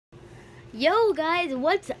Yo guys,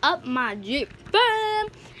 what's up my Jeep fam?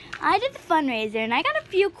 I did the fundraiser and I got a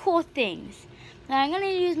few cool things. Now I'm gonna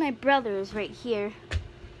use my brother's right here.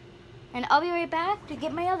 And I'll be right back to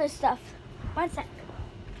get my other stuff. One sec.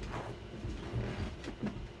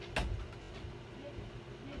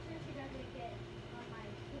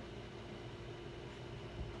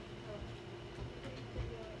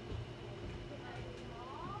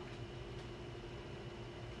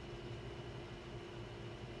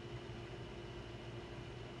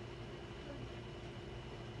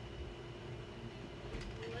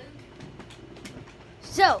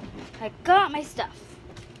 So, I got my stuff.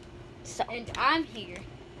 So, And I'm here.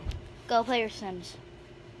 go play your Sims.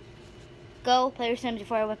 Go play your Sims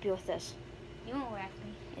before I whip you with this. You won't whack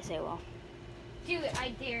me. Yes, I will. Do it, I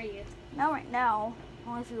dare you. Not right now.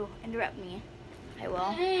 Only if you interrupt me. I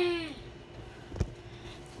will.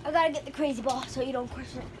 I gotta get the crazy ball so you don't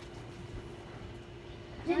crush it.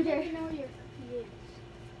 Ginger. I don't know where your cookie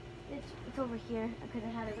is. It's over here. I could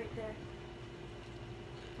have had it right there.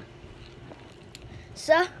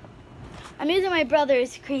 So, I'm using my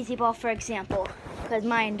brother's crazy ball for example, because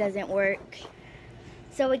mine doesn't work.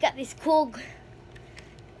 So we got these cool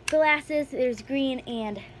glasses. There's green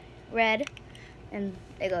and red, and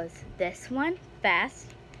it goes this one, fast,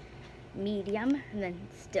 medium, and then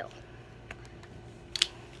still.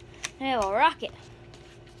 And I will rock it.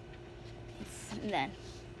 And then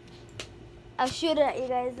I'll shoot it at you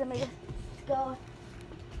guys. Let me just go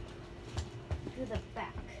to the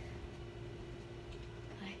back.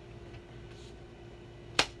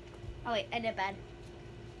 Oh wait, I did bad.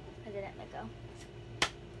 I didn't let go.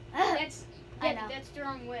 That's the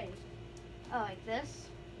wrong way. Oh, like this?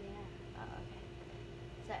 Yeah. Oh,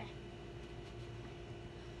 okay.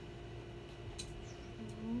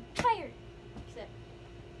 Sorry. Fire! So,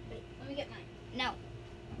 wait, let me get mine. No.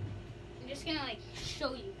 I'm just gonna like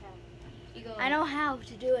show you how. You go. I know how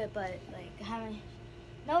to do it, but like how many?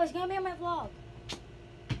 No, it's gonna be on my vlog. Oh,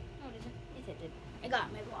 does it? Yes, it did. I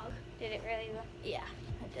got my vlog. Did it really though? Yeah,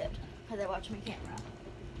 I did. Because I watched my camera.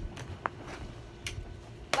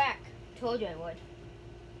 Whack. Told you I would.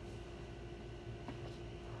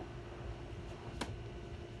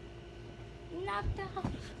 Knocked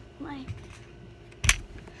off my...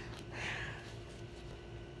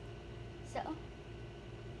 So?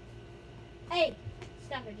 Hey,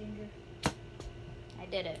 stop it, Ginger. I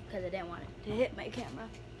did it because I didn't want it to hit my camera.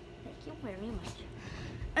 Thank you very much.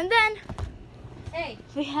 And then Hey,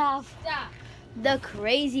 we have stop. the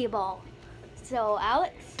crazy ball. So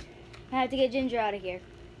Alex, I have to get Ginger out of here.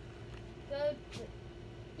 Go.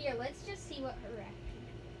 Here, let's just see what her reaction.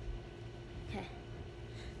 Okay.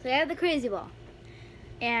 So I have the crazy ball.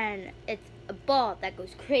 And it's a ball that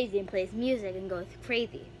goes crazy and plays music and goes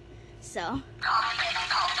crazy. So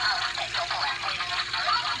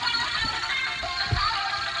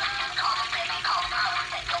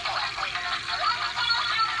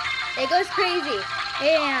it goes crazy,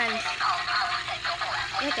 and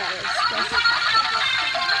look at it.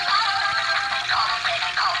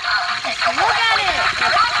 Look at it.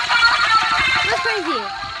 It goes crazy.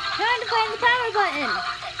 Trying to find the power button.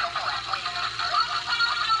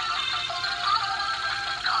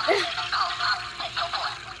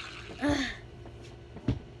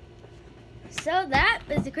 So that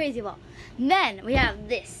is the crazy ball. Then we have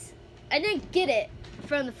this. I didn't get it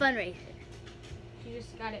from the fundraiser. You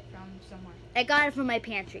just got it from somewhere. I got it from my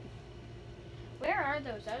pantry. Where are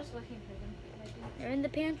those? I was looking for them. They're in the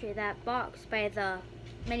pantry, that box by the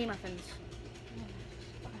mini muffins.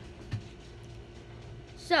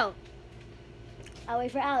 So, I'll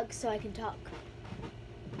wait for Alex so I can talk.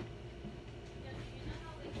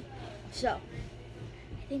 So,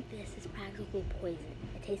 I think this is practically poison.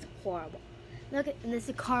 It tastes horrible. Look at, and this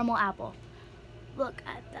is caramel apple. Look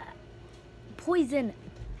at that. Poison.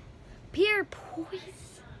 Pure poison.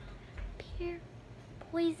 Pure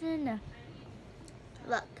poison.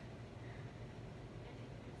 Look.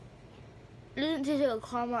 It doesn't taste like a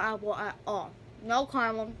caramel apple at all. No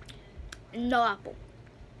caramel, no apple.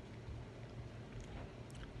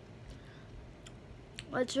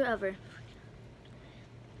 Whatsoever.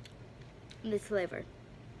 This flavor.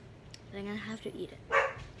 But I'm gonna have to eat it.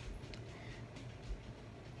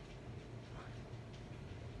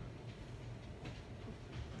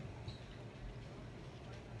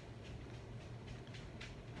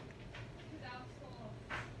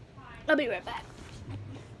 I'll be right back.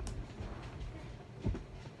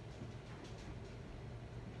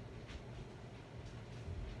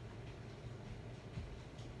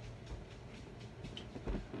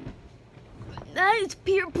 That is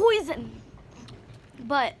pure poison.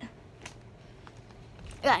 But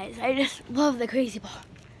guys, I just love the crazy ball.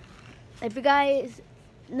 if you guys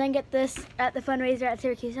didn't get this at the fundraiser at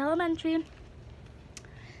Syracuse Elementary,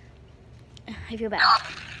 I feel bad.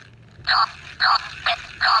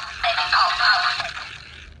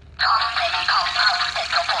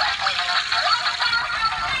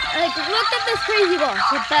 Like, look at this crazy ball. It's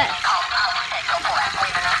the best.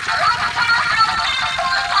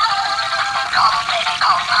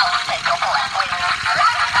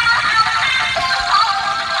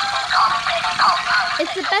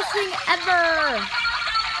 It's the best thing ever.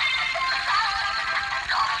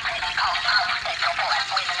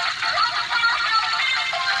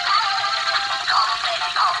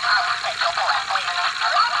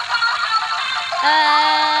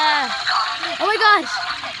 Oh my gosh.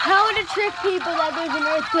 How to trick people that there's an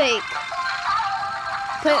earthquake.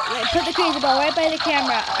 Put the crazy ball right by the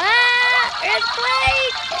camera.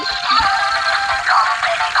 Earthquake!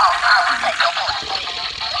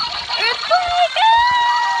 Earthquake!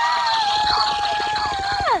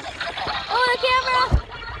 Oh, the camera!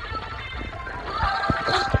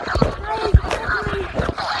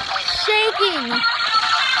 Shaking!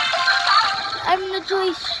 I'm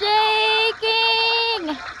literally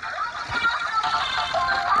shaking!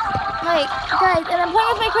 Like, guys, and I'm playing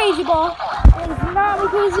with my crazy ball. And it's not my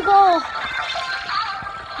crazy ball.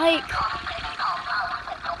 Like,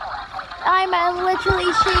 I'm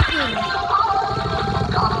literally shaking.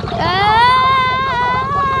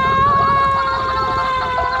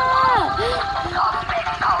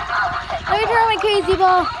 Let me turn on my crazy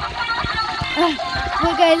ball.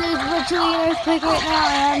 Look, guys, there's literally an earthquake right now,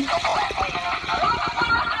 and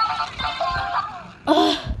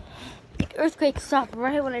the earthquake stopped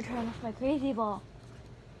right when I turned off my crazy ball.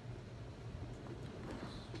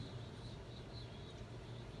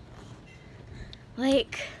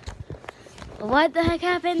 Like, what the heck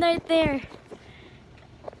happened right there?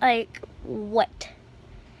 Like, what?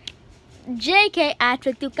 JK, I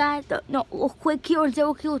tricked you guys. No earthquake here in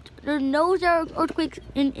Syracuse. There's no earthquakes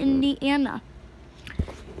in Indiana.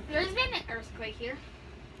 There's been an earthquake here.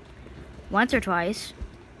 Once or twice.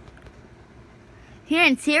 Here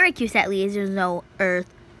in Syracuse, at least, there's no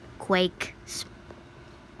earthquakes.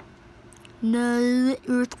 No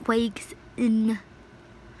earthquakes in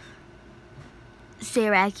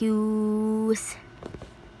Syracuse.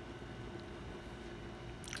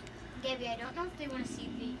 Gabby, I don't know if they want to see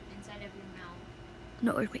the inside of your mouth.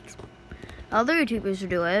 No earthquakes. Other YouTubers who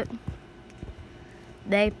do it,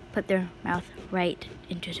 they put their mouth right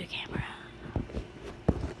into the camera.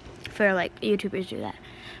 For like YouTubers do that.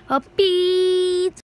 Well, peace.